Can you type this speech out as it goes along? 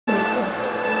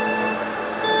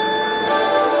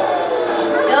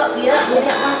Yep, you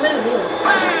didn't want to move either.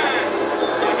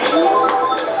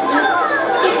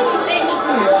 Bitch,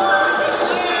 come here.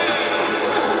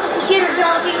 Get her,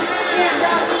 donkey. Get her,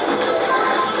 donkey.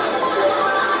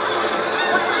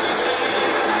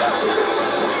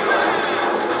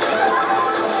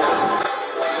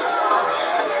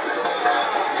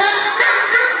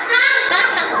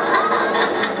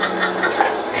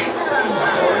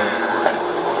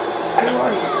 Who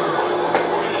are you?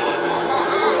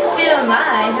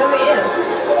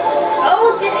 Oh,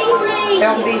 Daisy!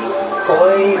 Don't be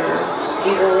spoiled or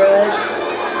Eagle Red.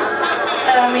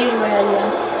 I'm Eagle Red, yeah.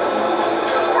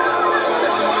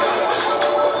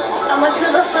 I'm like, who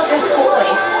the fuck is Koi?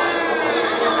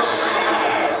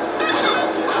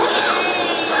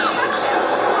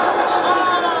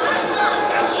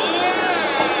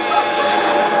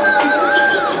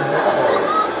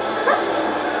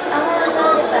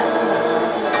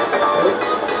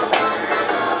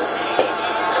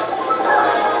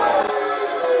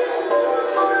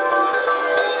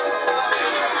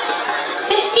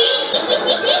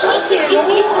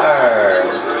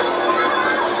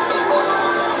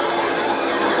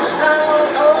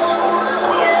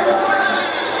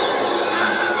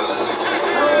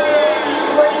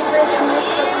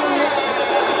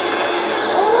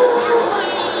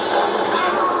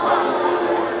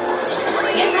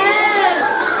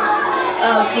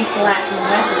 Oh, she's flat.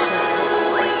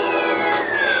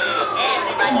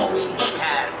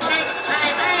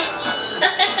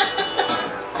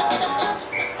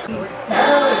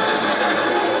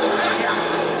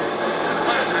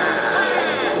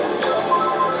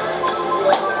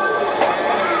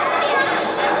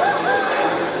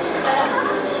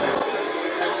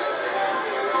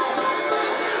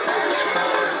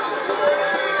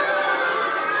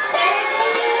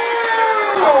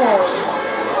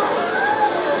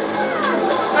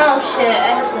 Oh shit, I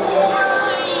have to walk.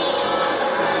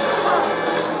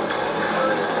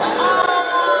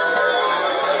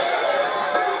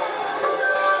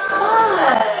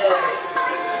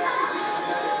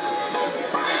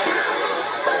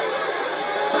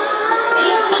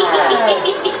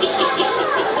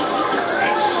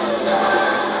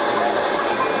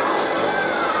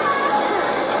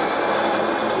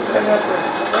 Set up a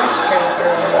splash counter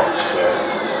on that shit.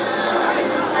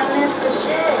 I missed the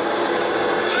shit.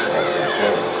 That's the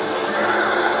shit.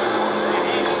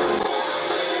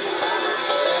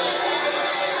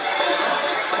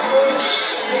 Oh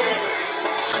shit.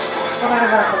 What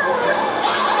about the boy?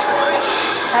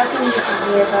 How can you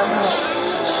forget about that?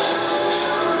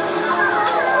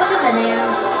 Look at the nail.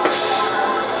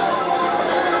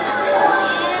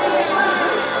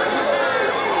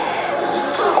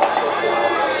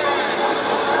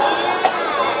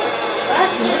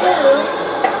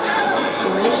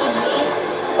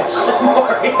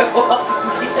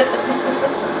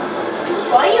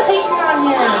 Why are you hating on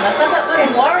him? I thought that was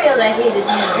Wario that hated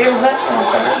him. It was on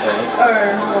Thursdays.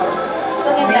 Or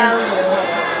fucking Bowser.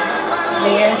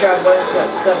 Me and Andrew both got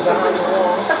stuck behind the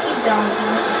wall. Fucking donkey.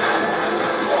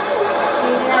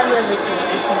 You didn't have liberty,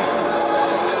 so.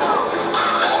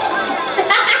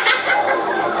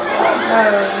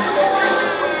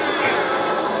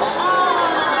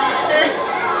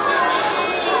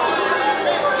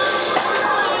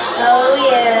 Oh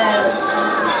yeah.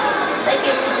 Like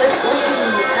if you just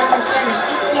Loopie, I'm trying to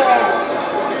kick your ass.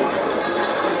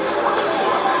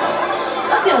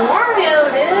 Fucking Wario,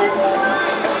 dude.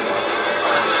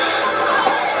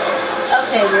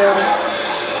 Okay, really.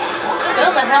 Go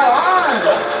the hell on.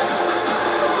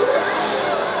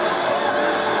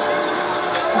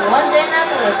 One day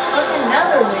after the fucking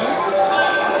another, man.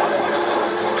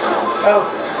 Oh,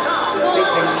 big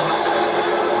baby.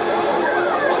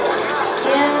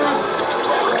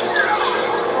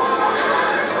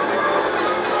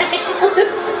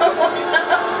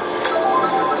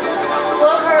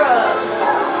 Blow her up.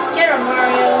 Get her,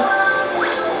 Mario.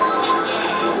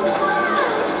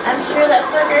 I'm sure that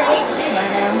fucker hates you by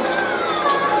now.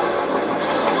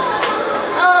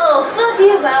 Oh, fuck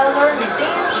you, Bowser. You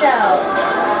damn shout.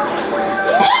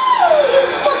 You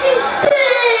fucking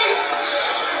bitch!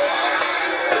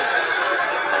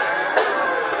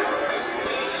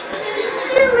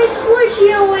 Threw me squishy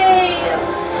away.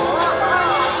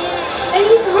 And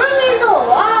he threw me in the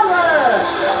lava!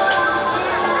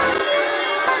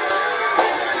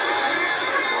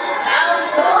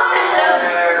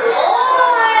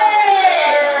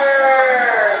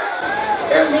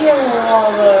 There's me in the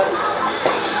lava.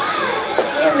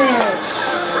 Damn it.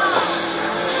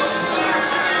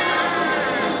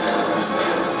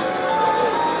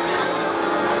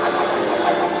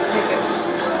 Take it.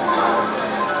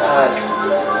 Stuck.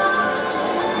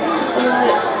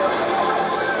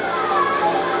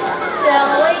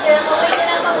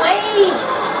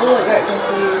 Bullet got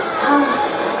confused.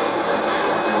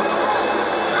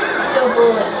 Go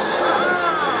Bullet.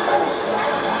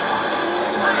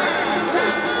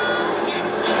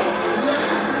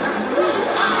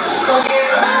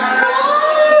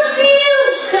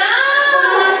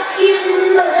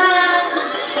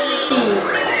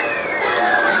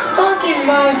 Fucking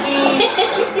monkey.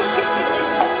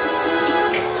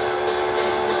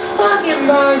 Fucking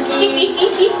monkey.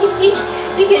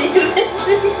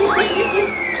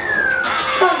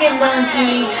 Fucking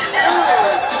monkey.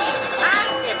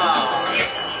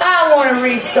 I want to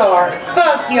restart.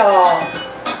 Fuck y'all.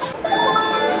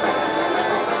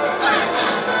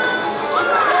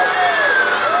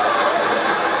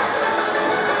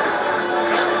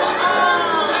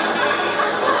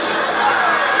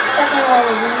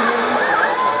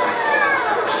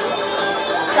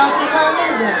 Donkey Kong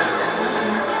is in.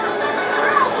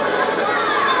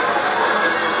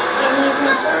 And he's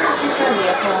in search of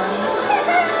trivia pony.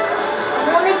 I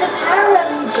wanted the power of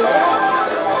you, Jack.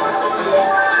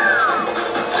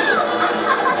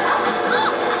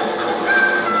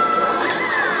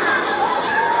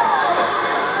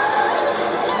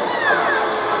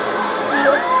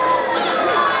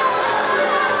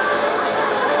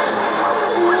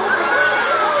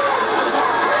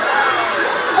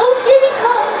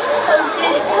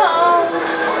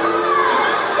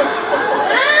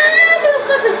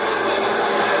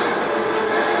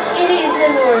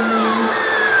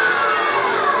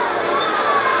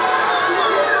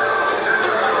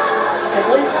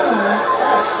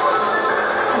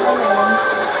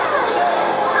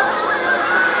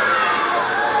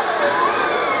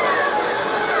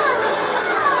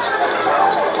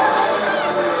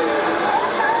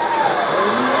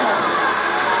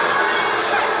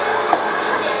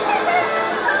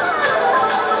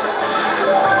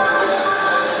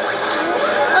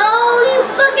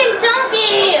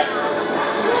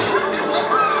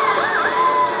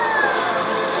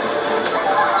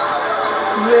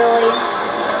 Really?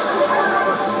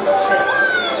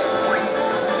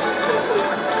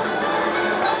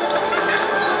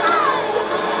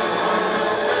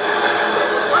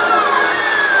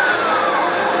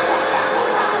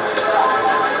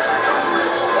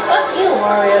 Fuck you,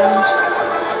 Wario.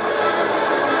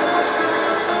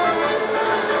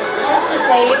 That's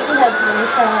okay, you can have me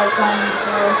for all the time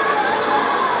before.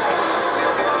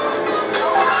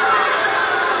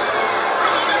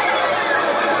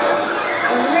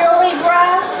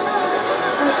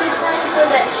 For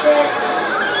that shit.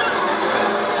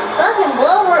 Fucking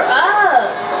blow her up.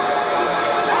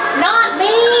 Not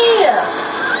me.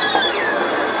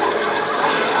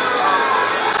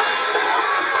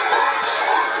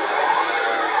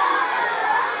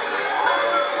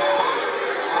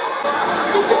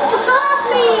 Get the fuck off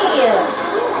me.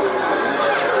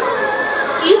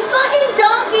 You fucking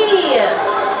donkey.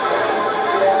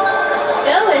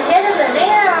 Go and hit him in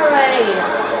there already.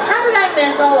 How did I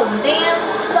miss all of them?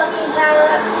 Damn. Fucking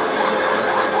power-ups.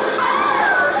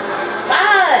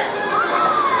 God!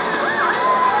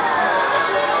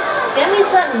 Give me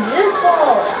something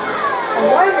useful. A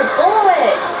water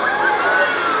bullet.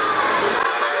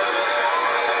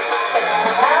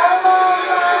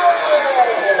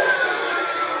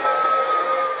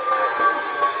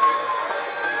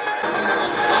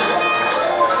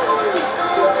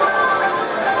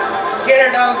 Get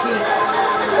her, donkey.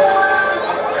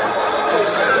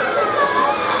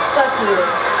 Fuck you.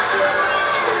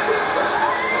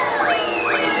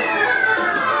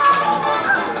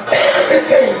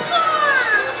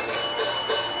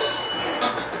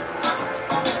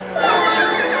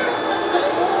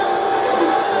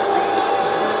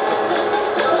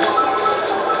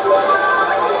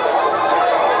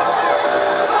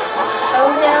 Oh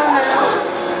no,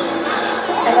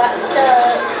 I got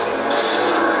stuck.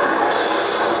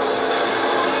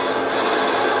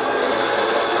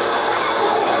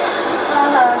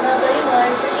 Nobody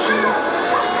wanted to shoot.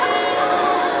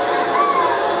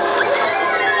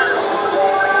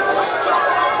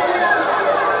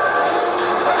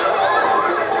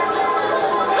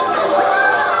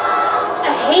 I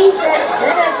hate that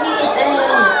centipede thing.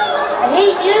 I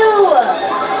hate you.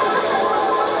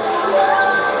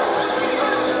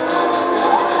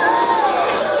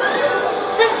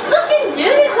 That fucking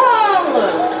Diddy Kong.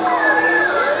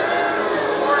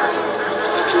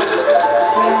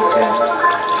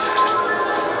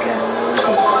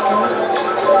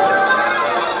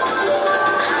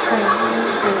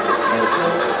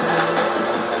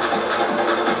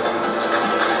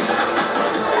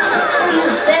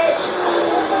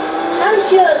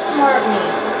 You outsmart me.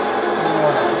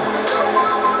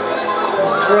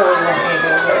 Really want me to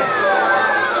go there.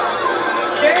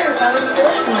 Sure. I was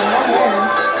listening,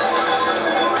 yeah.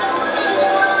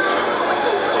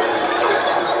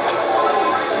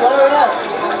 Blow it up.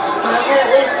 I'm gonna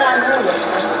waste time over.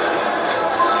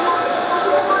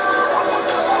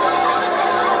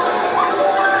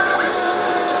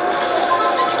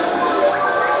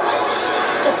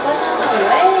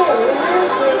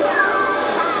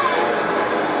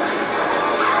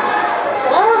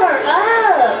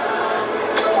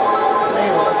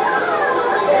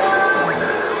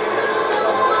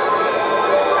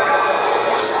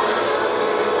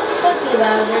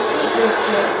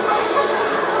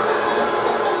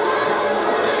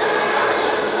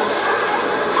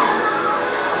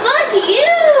 Fuck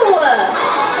you!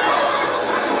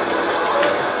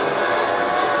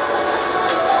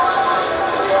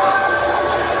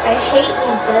 I hate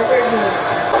these desert dudes.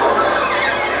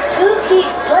 Who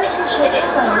keeps putting shit in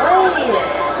my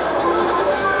way?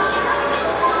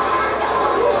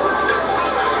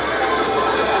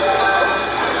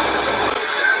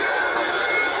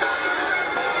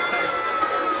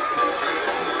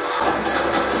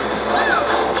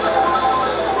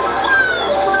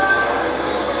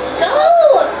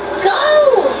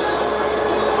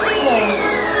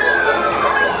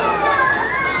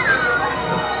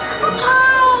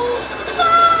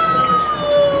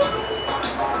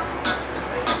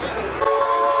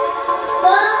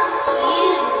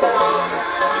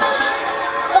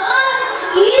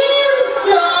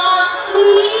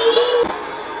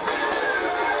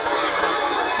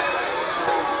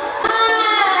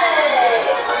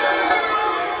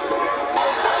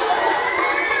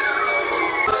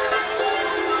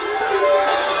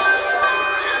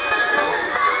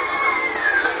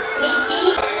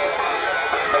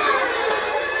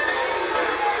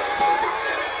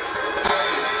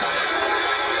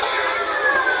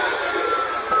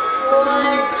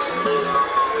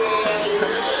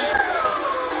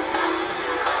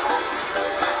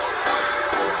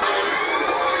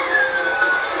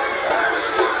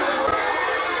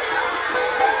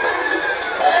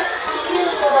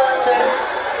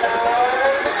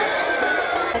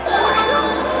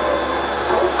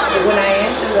 When I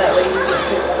answer that way, you get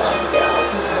pissed off. Get off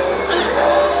me.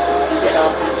 Get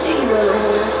off the G, little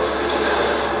whore.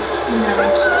 No.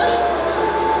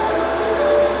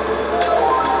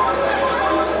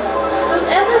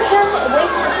 Whoever shall away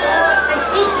from the floor, I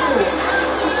hate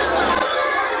you.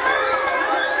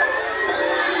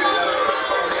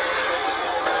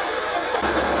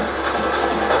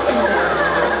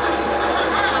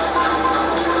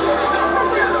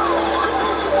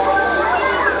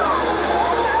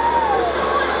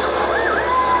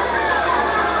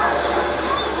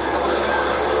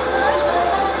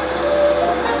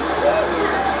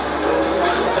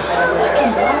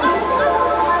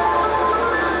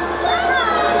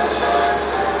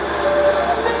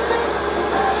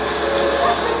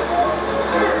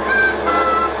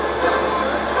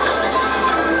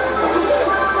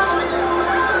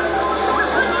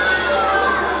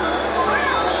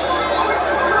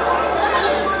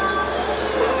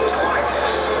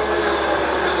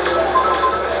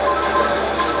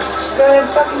 Go ahead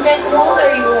and fucking take the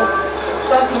water, you little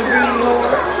fucking greedy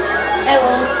whore. I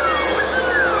will.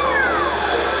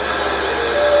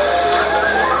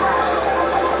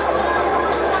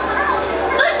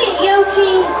 Fucking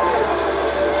Yoshi!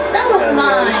 That was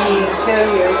mine. Kill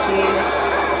Yoshi.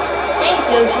 Thanks,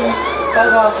 Yoshi.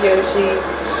 Fuck off,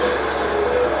 Yoshi.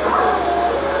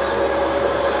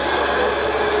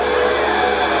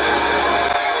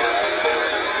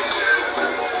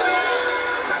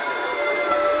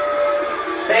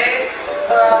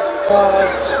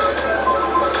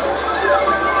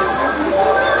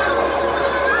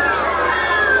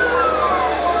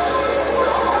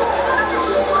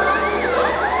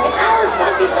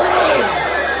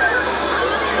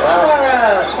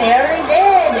 Laura, They already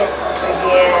did.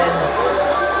 again.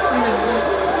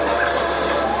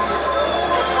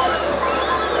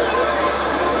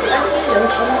 Fuck you,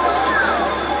 Yoshi.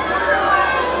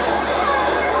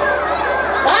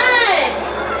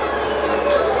 What?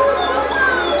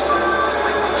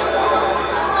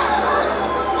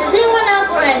 Does anyone else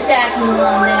want to attack me while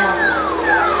I'm down?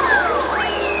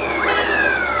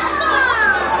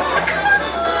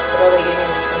 Really getting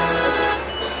this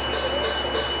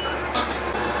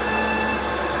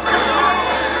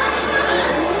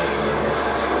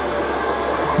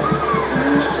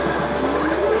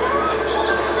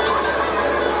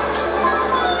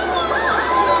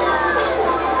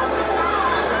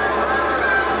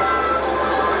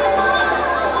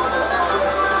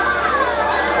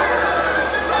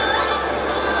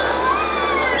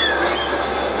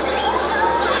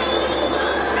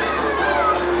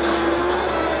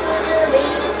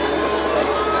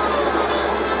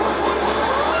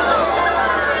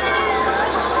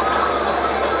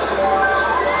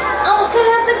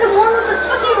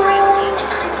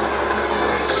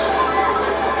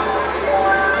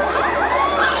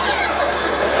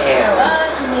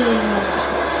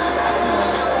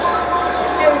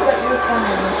You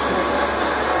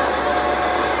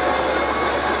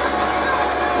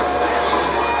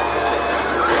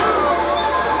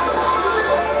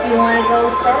want to go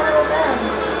start with them?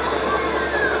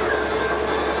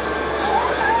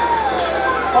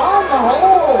 Fall in the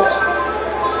hole!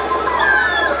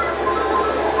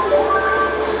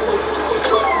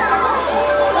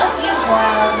 Fuck you,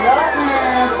 Cloud.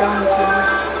 Dumbass donkey.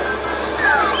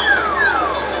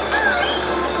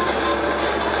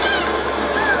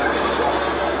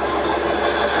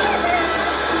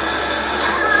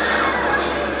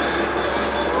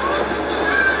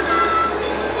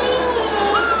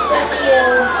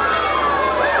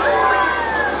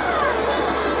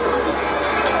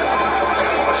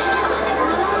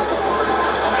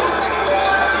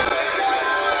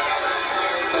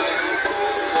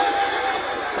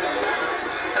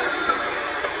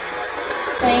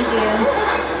 Thank you.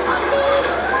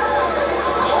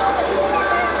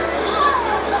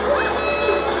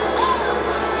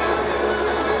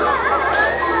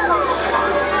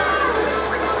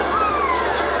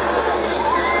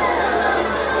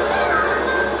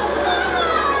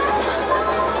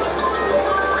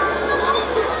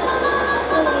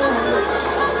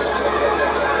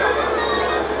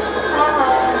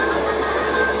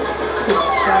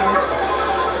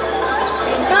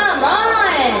 Come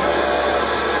on!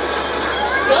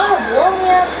 Y'all blow me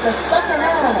up the fucking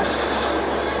ass.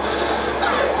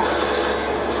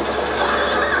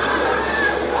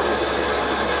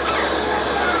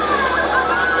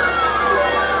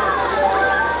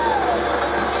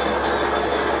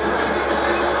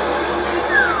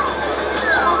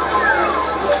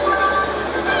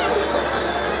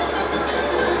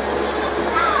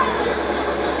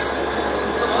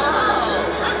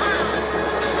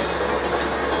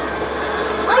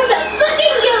 I'm the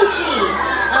fucking Yoshi!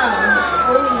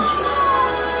 Luigi.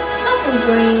 Something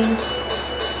green.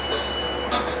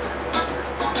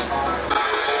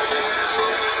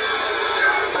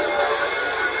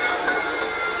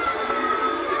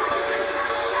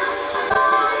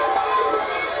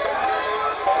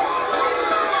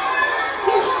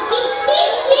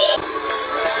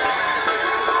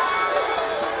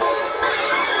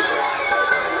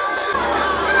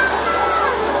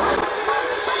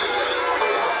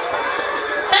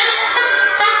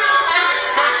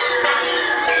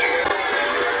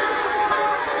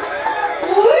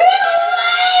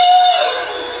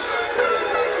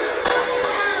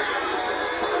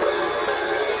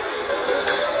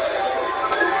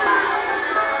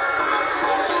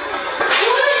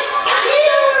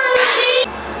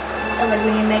 Like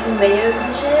when you're making videos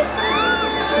and shit,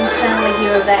 you sound like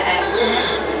you're a bad accent.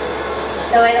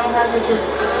 So I don't have to just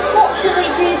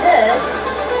constantly do this.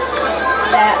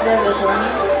 That was one.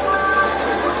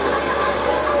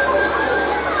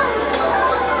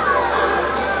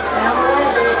 Down the way,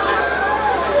 bitch.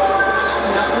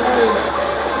 Not the move.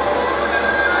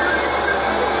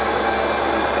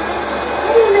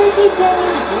 Why do they keep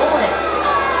getting bullets?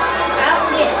 I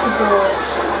don't get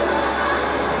bullets.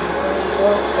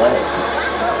 What?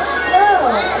 No,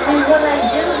 I mean when I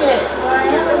do get, when I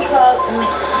have a truck and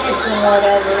it hits and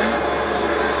whatever,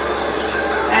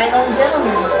 I don't get them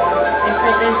anymore. It's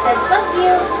like they said, fuck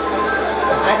you.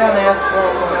 I don't ask for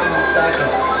it when I'm a second.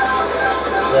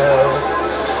 So.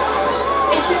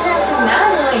 It shouldn't have to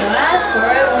matter when you ask for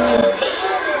it, when you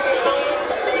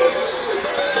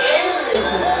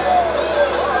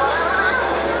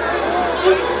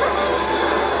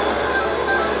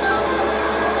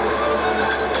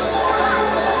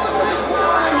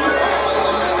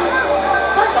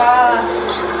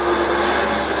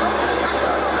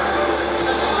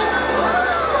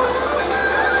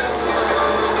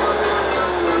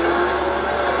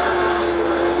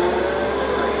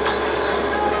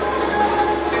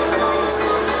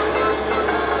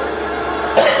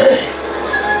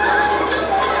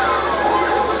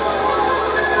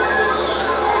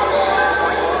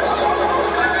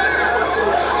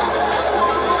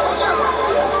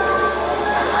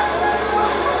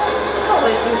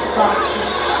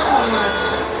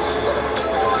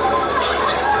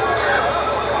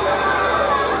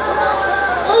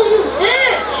oh, you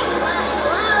bitch!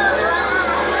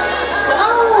 Go!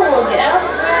 Get out of the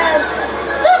grass!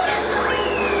 Look!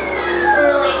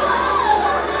 Really?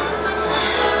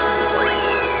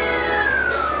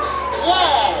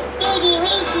 Yeah, baby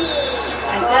Weezy.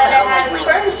 I gotta have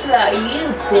first about you,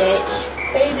 bitch.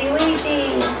 Baby Weezy.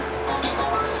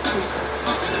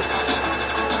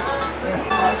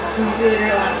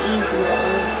 Computer on easy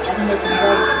mode. I think it's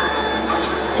better.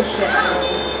 This shit mode.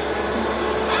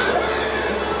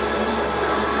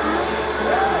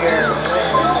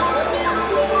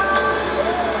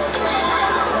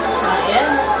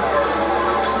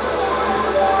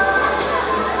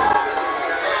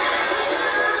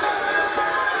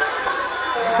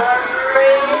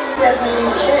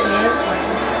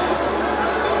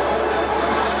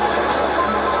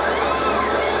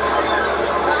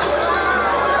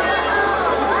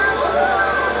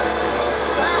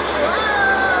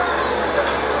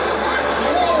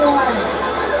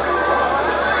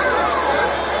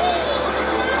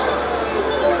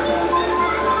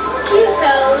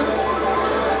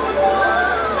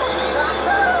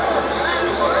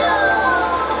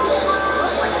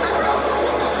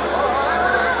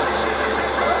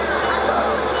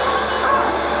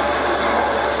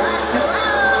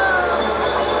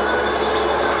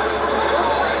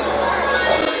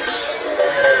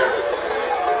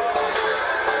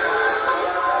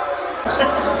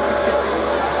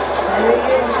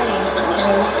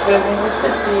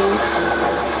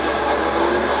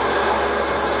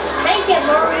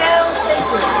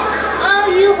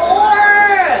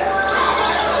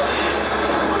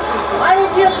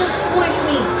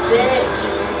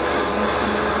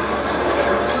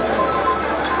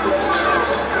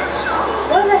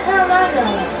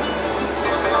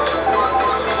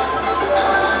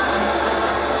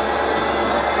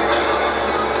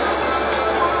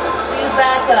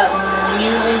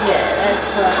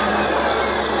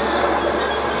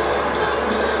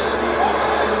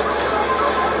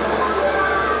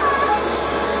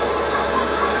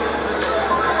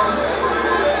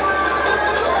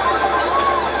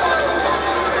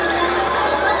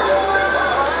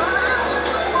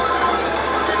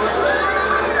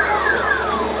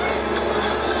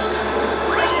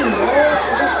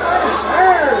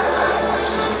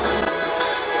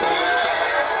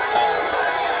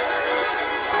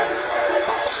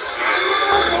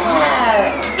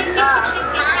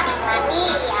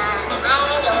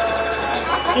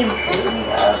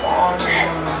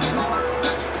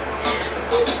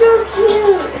 It's so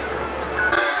cute.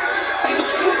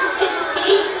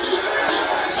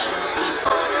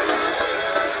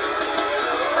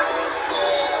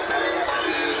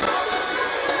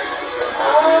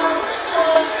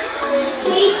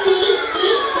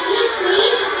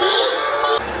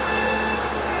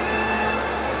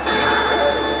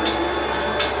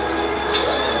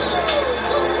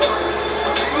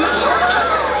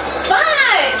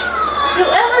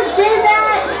 Whoever did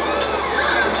that,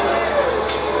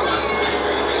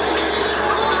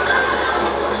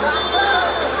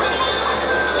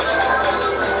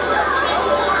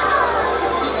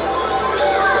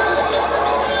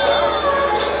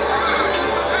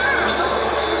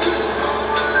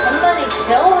 somebody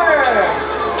kill her.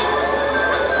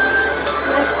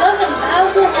 This fucking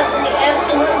Bowser has like every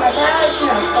one of my dad's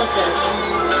motherfuckers.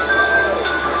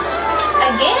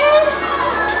 Again?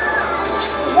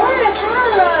 What a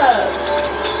power up!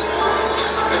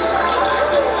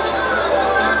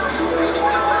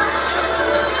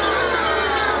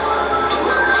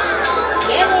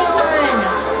 Give me one!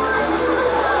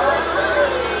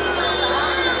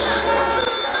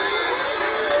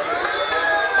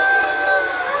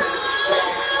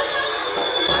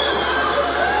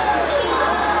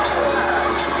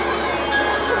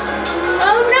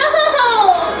 Oh no!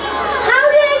 How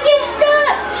did I get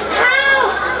stuck? How?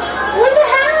 What the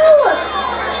hell?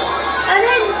 I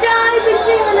didn't die, but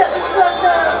damn, that was fucked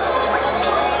up.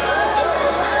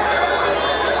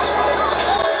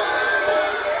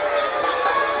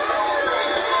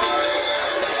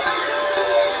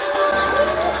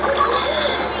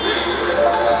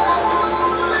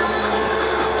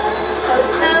 Oh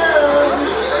no.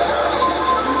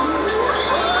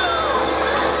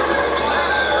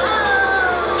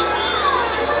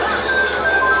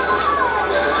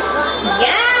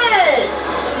 Yes!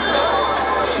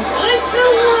 Good for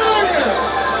one!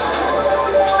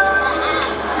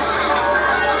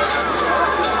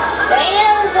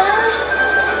 Damn, son!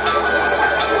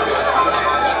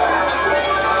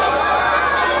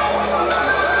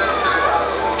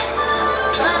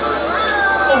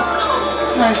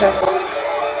 Okay.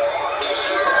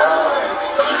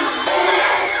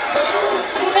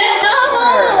 No!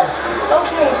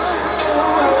 Okay.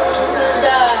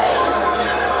 Die.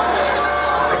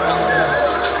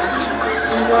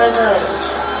 Enjoy those.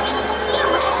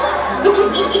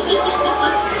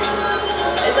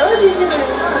 I told you to.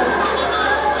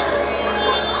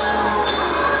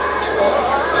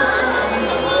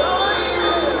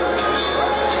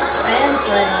 I am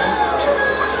funny.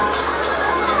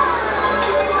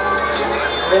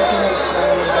 This one is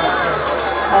funny about me.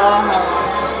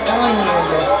 Telling you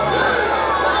this.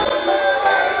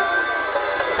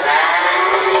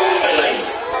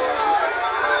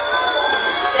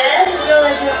 This girl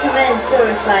just committed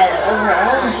suicide over her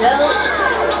own joke.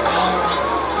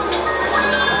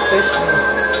 Fish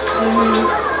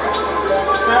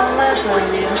How much on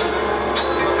you?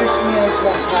 meals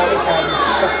was how it had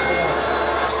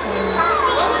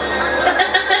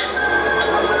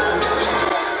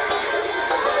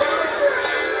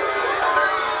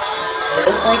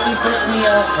Just like you pushed me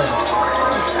off there.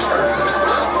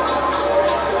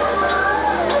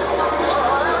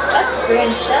 That's a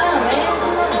green shell, man.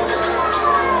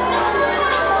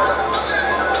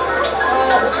 Oh,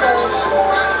 that was close.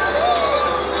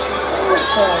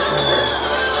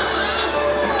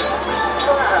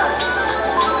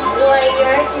 Boy,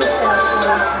 you're acting so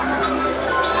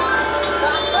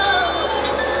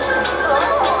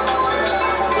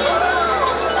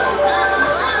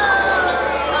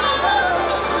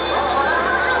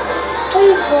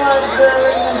Please God,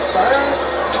 bury them first.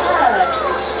 God.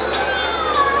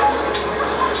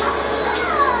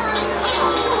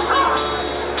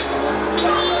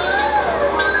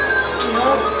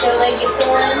 Nope, so like it's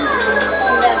one.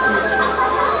 Come back.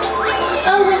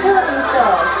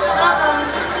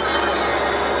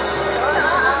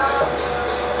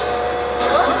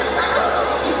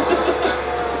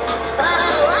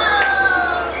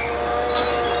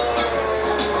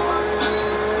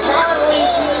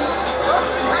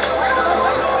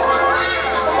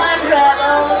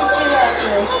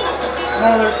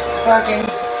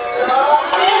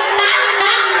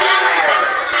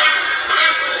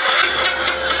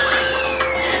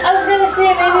 see,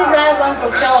 maybe Dad wants to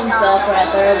kill himself right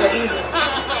there, but you